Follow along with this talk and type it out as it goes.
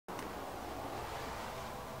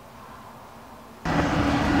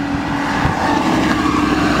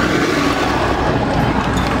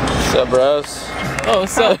up, bros? Oh,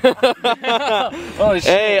 what's up? Oh, shit.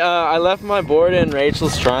 Hey, I left my board in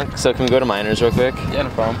Rachel's trunk, so can we go to Miners real quick? Yeah, no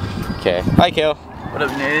problem. Okay. Hi, Kale. What up,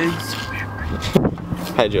 nerds?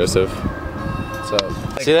 Hi, Joseph. What's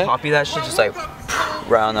up? Like, see that? Copy that shit just like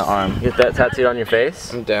right on the arm. Get that tattooed on your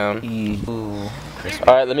face? I'm down. Ooh.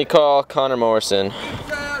 Alright, let me call Connor Morrison.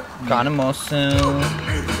 Connor Morrison.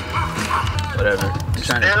 Whatever. I'm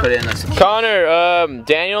trying to put in a... Connor,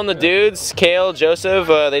 Daniel and the dudes, Kale, Joseph,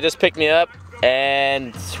 they just picked me up,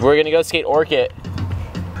 and we're gonna go skate Orchid.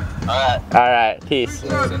 Alright. Alright, peace.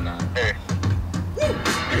 Dude,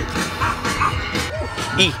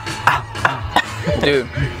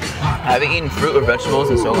 I haven't eaten fruit or vegetables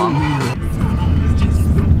in so long.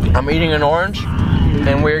 I'm eating an orange,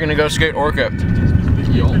 and we're gonna go skate Orchid.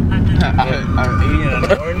 Yo. I'm eating an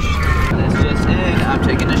orange. That's just it. I'm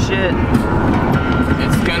taking a shit.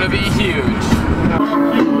 It's gonna be huge.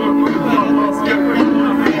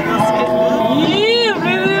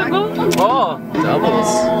 Oh, doubles.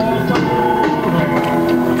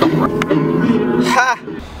 Ha!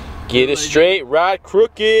 Get it straight, ride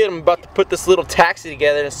crooked. I'm about to put this little taxi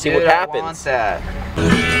together and see what happens. I want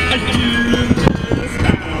that.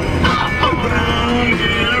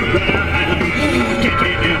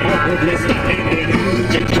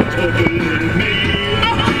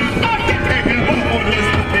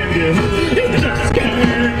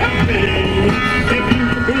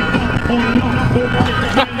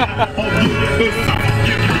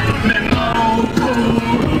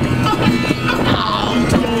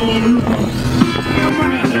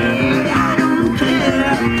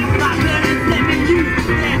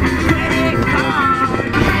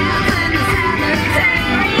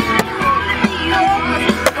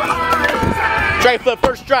 Try flip,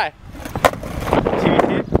 first try.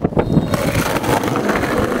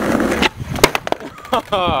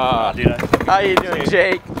 How you doing,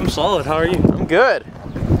 Jake? I'm solid, how are you? I'm good.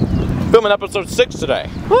 Filming episode 6 today.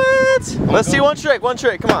 What? Let's see one trick,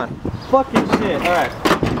 come on. Fucking shit, alright.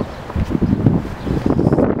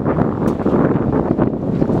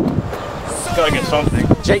 Gotta get something.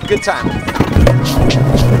 Jake, good time.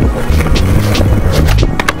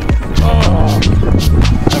 Oh,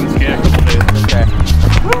 I'm scared a couple days. Okay.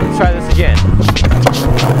 Let's try this again.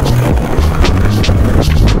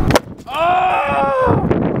 Oh!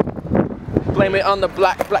 Blame it on the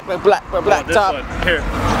black This top. one. Here.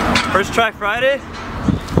 First try Friday?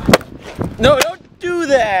 No, don't do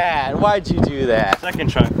that. Why'd you do that? Second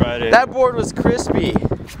try Friday. That board was crispy.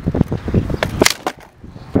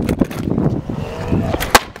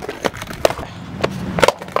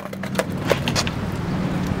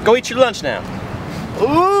 Go eat your lunch now.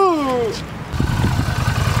 Ooh!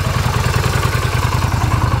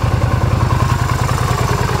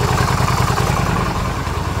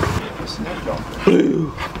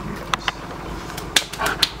 Blue.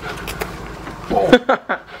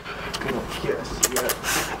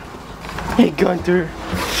 Hey, Gunter.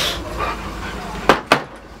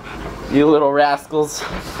 You little rascals. A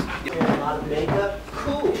lot of makeup?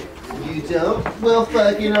 Cool. You don't? Well,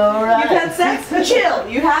 fucking alright. You've had sex? Chill.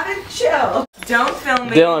 You haven't? Chill. Don't film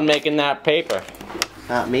me. Dylan making that paper.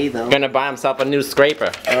 Not me, though. Gonna buy himself a new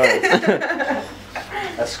scraper. Oh.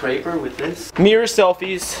 A scraper with this? Mirror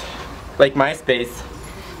selfies, like MySpace.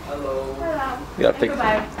 Hello. Hello. You gotta take.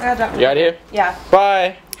 Goodbye. You out here? Yeah.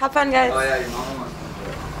 Bye. Have fun, guys. Oh yeah, your mom wants.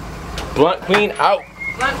 Blunt Queen out.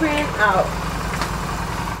 Blunt Queen out.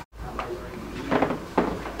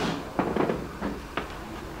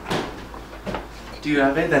 Do you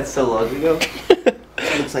have it? That's so ugly, though.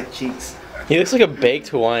 Looks like cheeks. He looks like a baked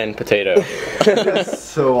Hawaiian potato. That's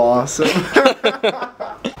so awesome.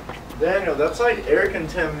 Daniel, that's like air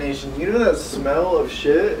contamination. You know that smell of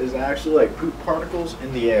shit is actually like poop particles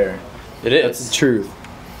in the air. It is. That's the truth.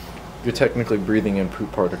 You're technically breathing in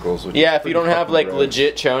poop particles. Which Yeah, is if you don't pretty have fucking like gross.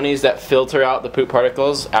 legit chonies that filter out the poop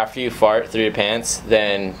particles after you fart through your pants,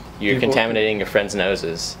 then you're People- contaminating your friends'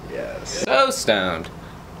 noses. Yes. So stoned.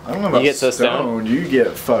 I don't know about get so stoned? You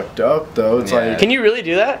get fucked up though. It's Yeah. like Can you really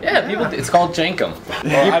do that? Yeah, people. It's called jankum.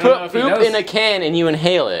 You put poop in a can and you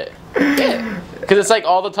inhale it. Yeah. Because it's like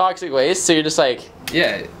all the toxic waste, so you're just like...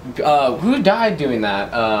 Yeah. Who died doing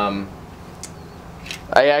that?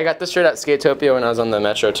 I got this shirt at Skatopia when I was on the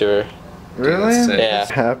Metro tour. really? Dude, that's sick. Yeah.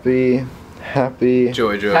 Happy.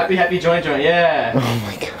 Joy. Happy joint, yeah. Oh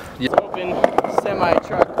my god. Open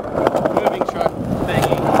semi-truck, moving truck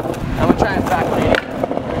thingy. I'm gonna try and factory it.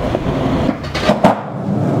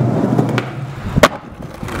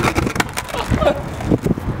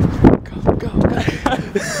 Go.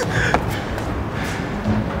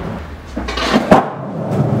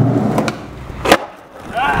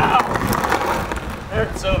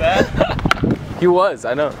 Hurt so bad. He was.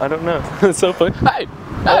 I know. I don't know. It's so funny. Hey!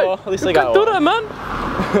 Oh, at least I got do one. that, man.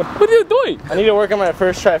 What are you doing? I need to work on my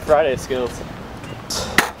first try Friday skills.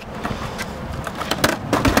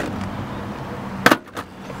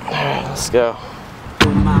 Alright, let's go.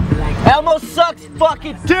 Elmo sucks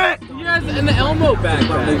fucking dick! You guys in the Elmo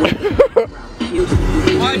backpack.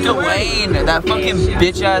 Why Dwayne? That fucking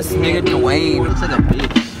bitch ass nigga Dwayne. Looks like a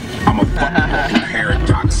bitch. I'm a fucking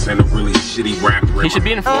paradox and a really shitty rap. He should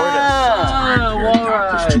be in Florida.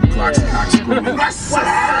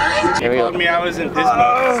 Here we go. Told me I was in piss mode.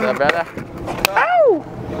 What's up, brother? Ow!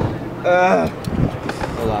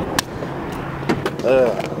 Hold on.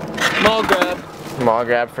 Small grab. Small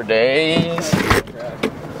grab for days.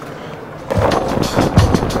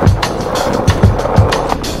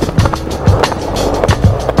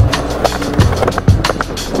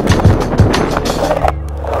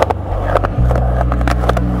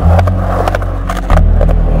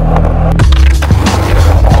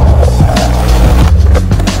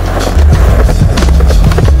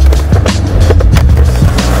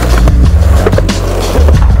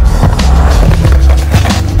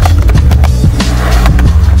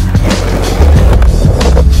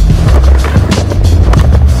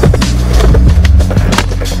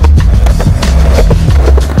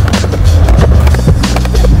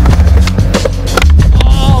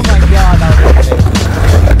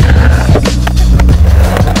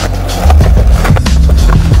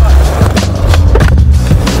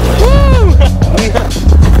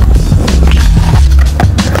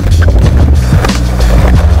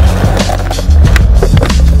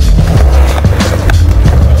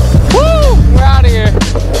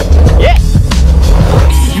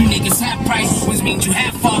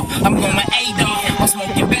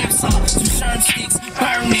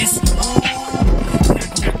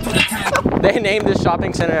 They named this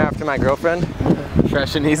shopping center after my girlfriend.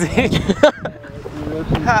 Fresh and easy.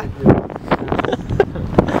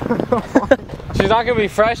 She's not gonna be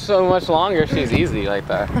fresh so much longer. She's easy like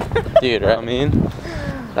that. Dude, right? I mean,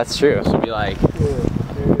 That's true. she'll be like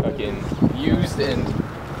fucking used and.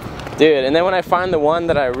 Dude, and then when I find the one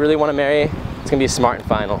that I really want to marry, it's gonna be smart and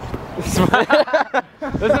final. This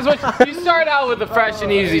is what you start out with a fresh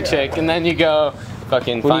and easy chick, and then you go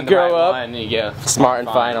fucking When find you the grow right up, one, and you go Smart and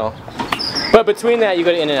final. But between that, you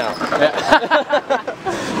go to In-N-Out.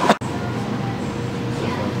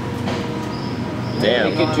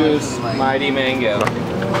 Damn. Pick juice, mighty mango.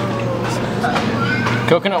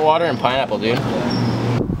 Coconut water and pineapple, dude.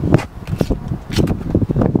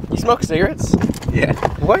 You smoke cigarettes? Yeah.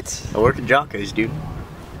 What? I work at Jocko's, dude.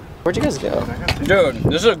 Where'd you guys go? Dude,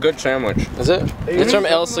 this is a good sandwich. Is it? It's from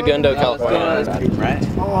El Segundo, California. Right?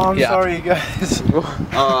 Oh, I'm Yeah. sorry, you guys.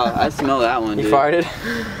 I smell that one, You dude. farted?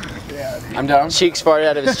 I'm down. Cheeks farted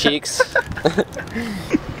out of his cheeks.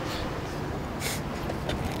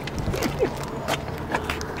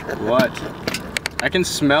 What? I can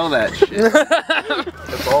smell that shit.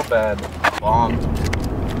 It's all bad. Bomb.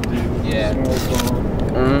 Yeah.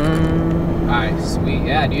 Alright, sweet.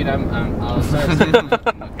 Yeah, dude, I'll start soon.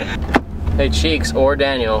 Hey, Cheeks or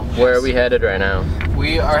Daniel, where are we headed right now?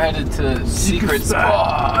 We are headed to secret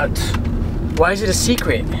spot. Why is it a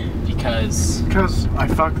secret? Because Because I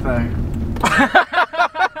fucked there.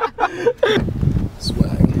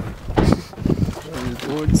 Swag.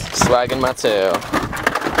 Swagging my tail.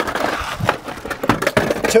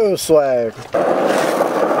 Toe swag.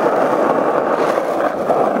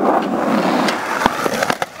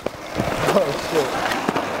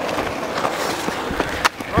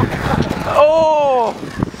 Oh!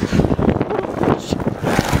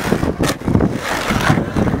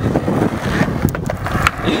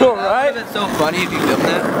 You alright? That's so funny if you filmed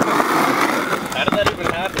that. How did that even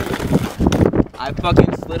happen? I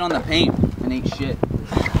fucking slid on the paint and ate shit.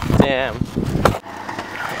 Damn.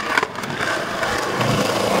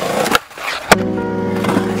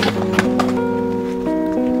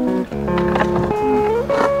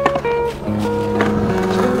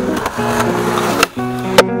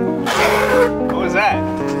 What was that?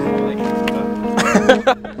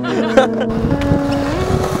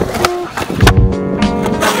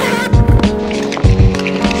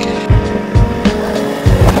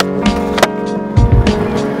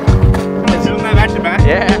 Is doing that back to back?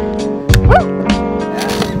 Yeah.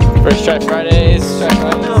 Woo! First try Fridays. No,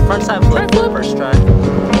 first time flip. First try.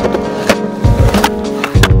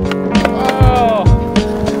 Oh!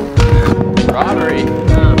 Robbery.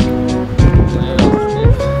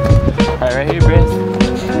 Alright, right here, Britt.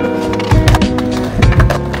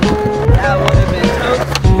 That would have been toast.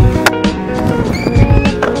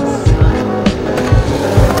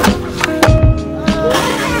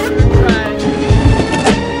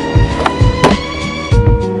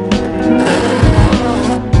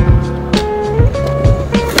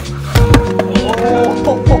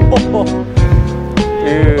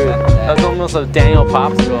 almost a Daniel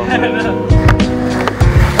popsicle.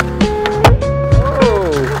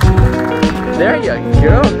 Oh, there you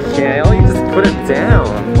go, Kale. You just put it down.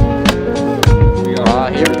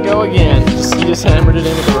 Here we go again. You just hammered it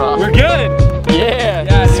into the rock. We're good.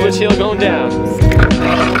 Yeah. Switch heel going down.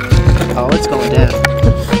 Oh, it's going down.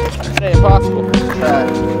 Hey, impossible.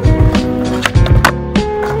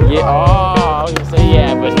 Yeah. Oh, I was gonna say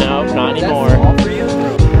yeah, but no, not anymore.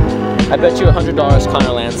 I bet you $100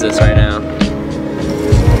 Connor lands this right now.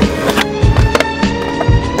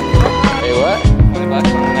 Hey, what? 20 bucks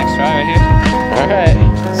on the next try right here. All right.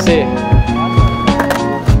 Let's see.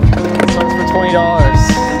 This one's for $20.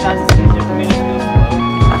 Sometimes it's easier for me to go slow.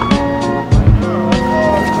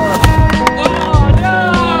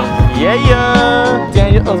 Yeah.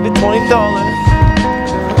 Daniel owes me $20.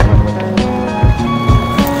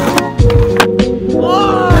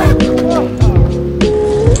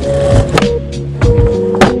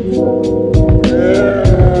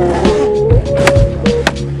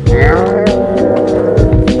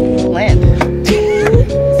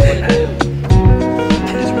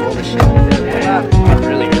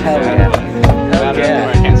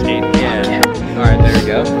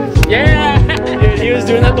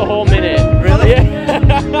 Doing that the whole minute. Really? Yeah.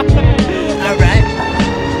 Alright.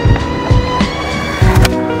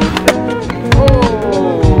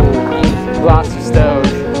 Oh, lost your stove.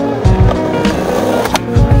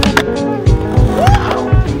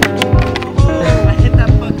 I hit that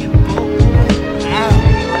fucking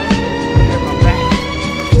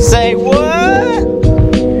bolt. Say what?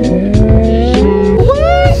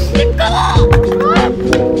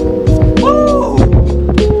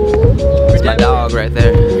 My dog right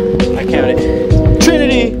there. I count it.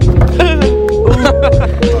 Trinity!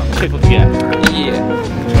 Triple gap. Yeah.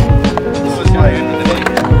 This was my end of the day.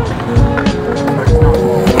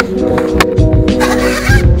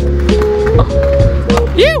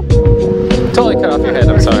 You! Totally cut off your head,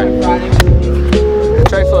 I'm sorry.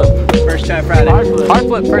 Try flip. First try Friday. Hard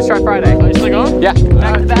flip, first try Friday. Are you still going? Yeah.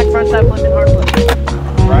 Back to back, front side flip and hard flip.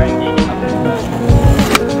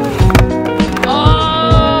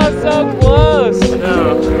 So close.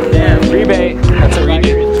 No. Damn. Rebate. That's a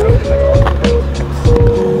rebate.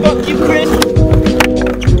 Fuck you, Chris.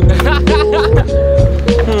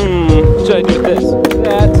 What should I do with this?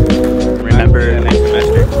 That. Remember next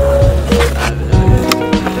semester?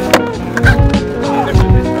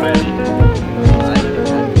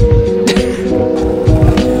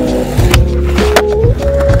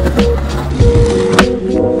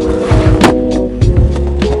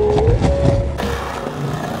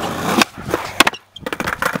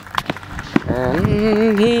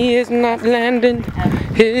 And he is not landing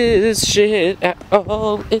his shit at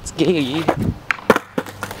all. It's gay.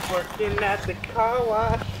 Working at the car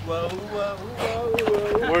wash. Whoa, whoa,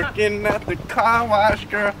 whoa, whoa. Working at the car wash,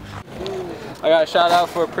 girl. I got a shout out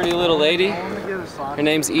for a pretty little lady. Her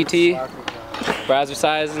name's E.T.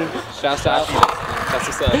 Browsersizing. Shouts out. That's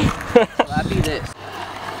what's up. Slappy this.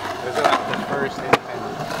 This is like the first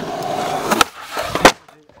independent.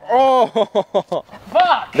 Oh!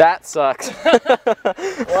 Fuck! That sucks.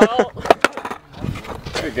 Well,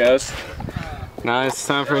 there it goes. Now it's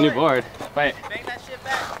time for a new board. Wait. Bang that shit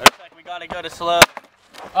back. Looks like we gotta go to slow.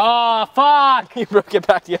 Oh, fuck! You broke it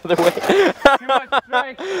back the other way. Too much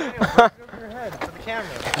strength. Your head for the camera.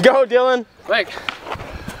 Go, Dylan. Wait.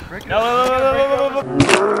 No.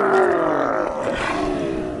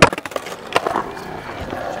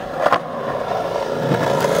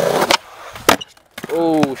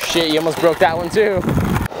 Oh, shit. You almost broke that one, too.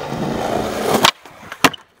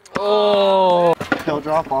 Oh. Tail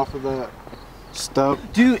drop off of the stub.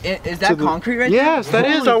 Dude, is that concrete right Yes, that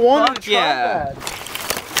is. I wanted to try yeah. that.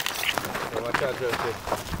 watch out, Joseph.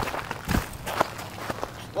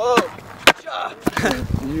 Whoa.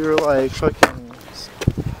 You're like fucking.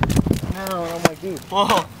 No, I'm like, dude.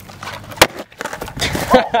 Whoa.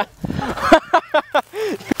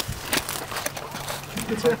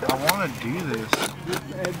 It's like, I want to do this.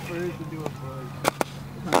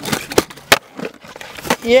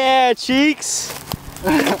 Yeah, cheeks.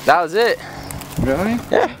 That was it. Really?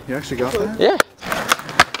 Yeah. You actually got that? Yeah.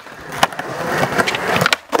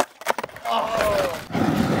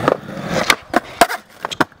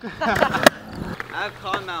 I have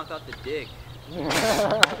cotton mouth without the dick. Dude,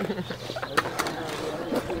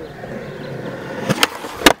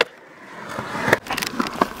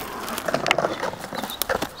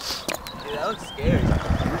 that looks scary.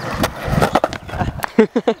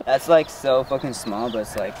 That's like so fucking small, but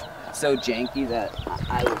it's like so janky that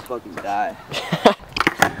I would fucking die.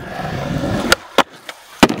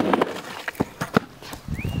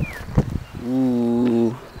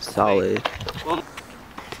 Ooh, solid.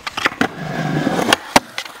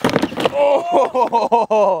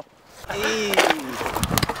 Oh!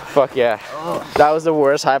 Fuck yeah. That was the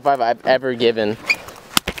worst high five I've ever given.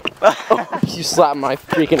 Oh, you slapped my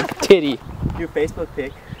freaking titty. Your Facebook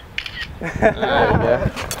pic.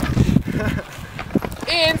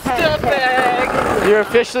 Insta bag! You're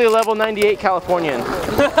officially a level 98 Californian. Or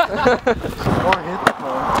hit the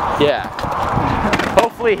car. Yeah.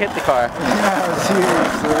 Hopefully hit the car. Yeah,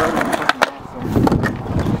 seriously.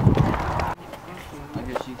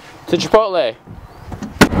 To Chipotle.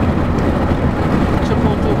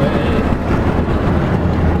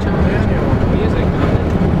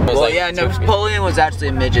 Well, yeah, no, Napoleon was actually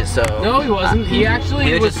a midget, so. No, he wasn't. He actually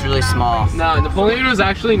He was just really small. No, Napoleon was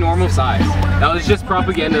actually normal size. That was just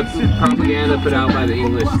propaganda put out by the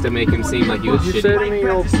English to make him seem like he was shitty. You say to me,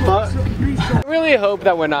 old fuck. I really hope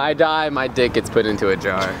that when I die, my dick gets put into a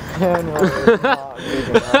jar. Yeah, no, it's not big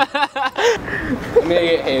enough. I'm gonna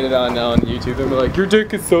get hated on now on YouTube. I'm like, your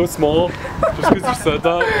dick is so small, just because you said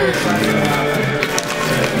that.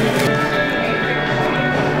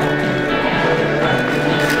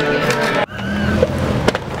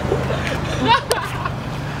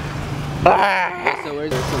 So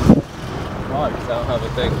where's some water? I don't have a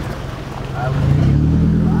thing.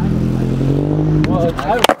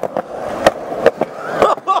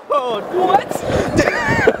 What?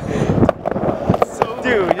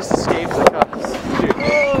 Dude, we just escaped the cops. Dude,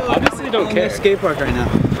 obviously don't care. Skate park right now.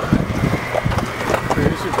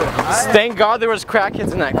 Thank God there was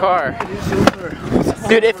crackheads in that car.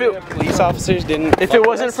 Dude, if it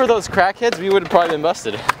wasn't for those crackheads, we would have probably been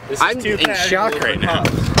busted. I'm in shock right now.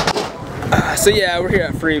 So yeah, we're here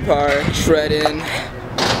at Free Park, shredding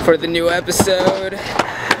for the new episode.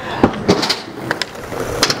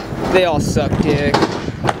 They all suck dick.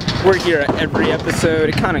 We're here at every episode,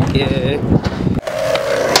 it kinda get.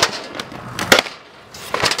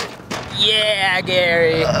 Yeah,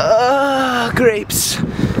 Gary. Grapes.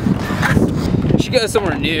 Should go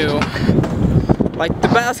somewhere new. Like the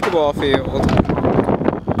basketball field.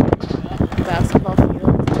 Basketball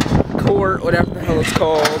field. Court, whatever the hell it's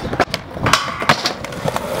called.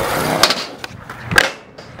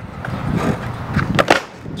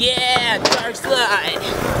 Yeah, dark slide.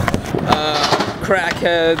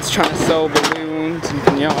 Crackheads trying to sell balloons and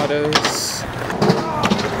pinatas.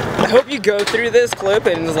 I hope you go through this clip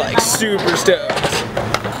and is like super stoked.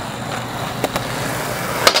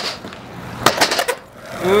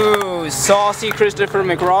 Ooh, saucy Christopher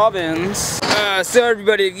McRobbins. So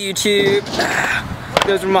everybody of YouTube,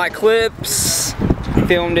 those were my clips.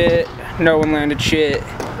 Filmed it. No one landed shit.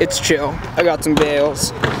 It's chill. I got some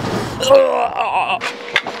bales.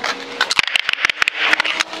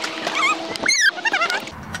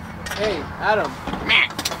 Hey, Adam.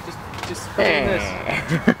 Just put in this.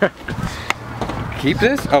 Keep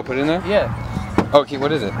this? Oh, put it in there? Yeah. Okay,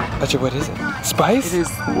 what is it? Actually, what is it? Spice? It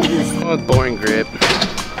is boring grip.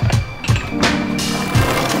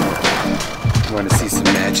 Want to see some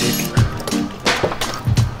magic?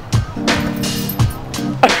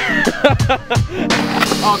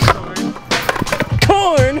 Oh, corn!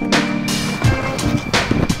 Corn?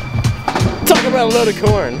 Talk about a load of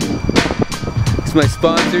corn. It's my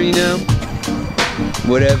sponsor, you know?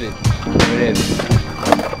 Whatever. Whatever.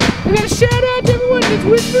 We got a shout out to everyone that's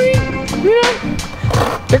whispering, you know?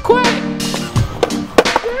 They're quiet.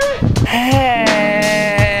 Hey.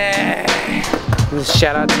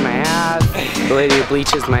 Shout out to my ass, the lady who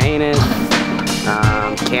bleaches my anus,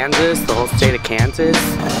 Kansas, the whole state of Kansas.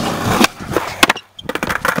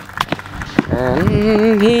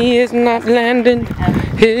 And he is not landing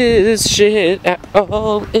his shit at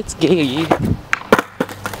all, it's gay.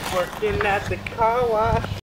 Working at the car wash.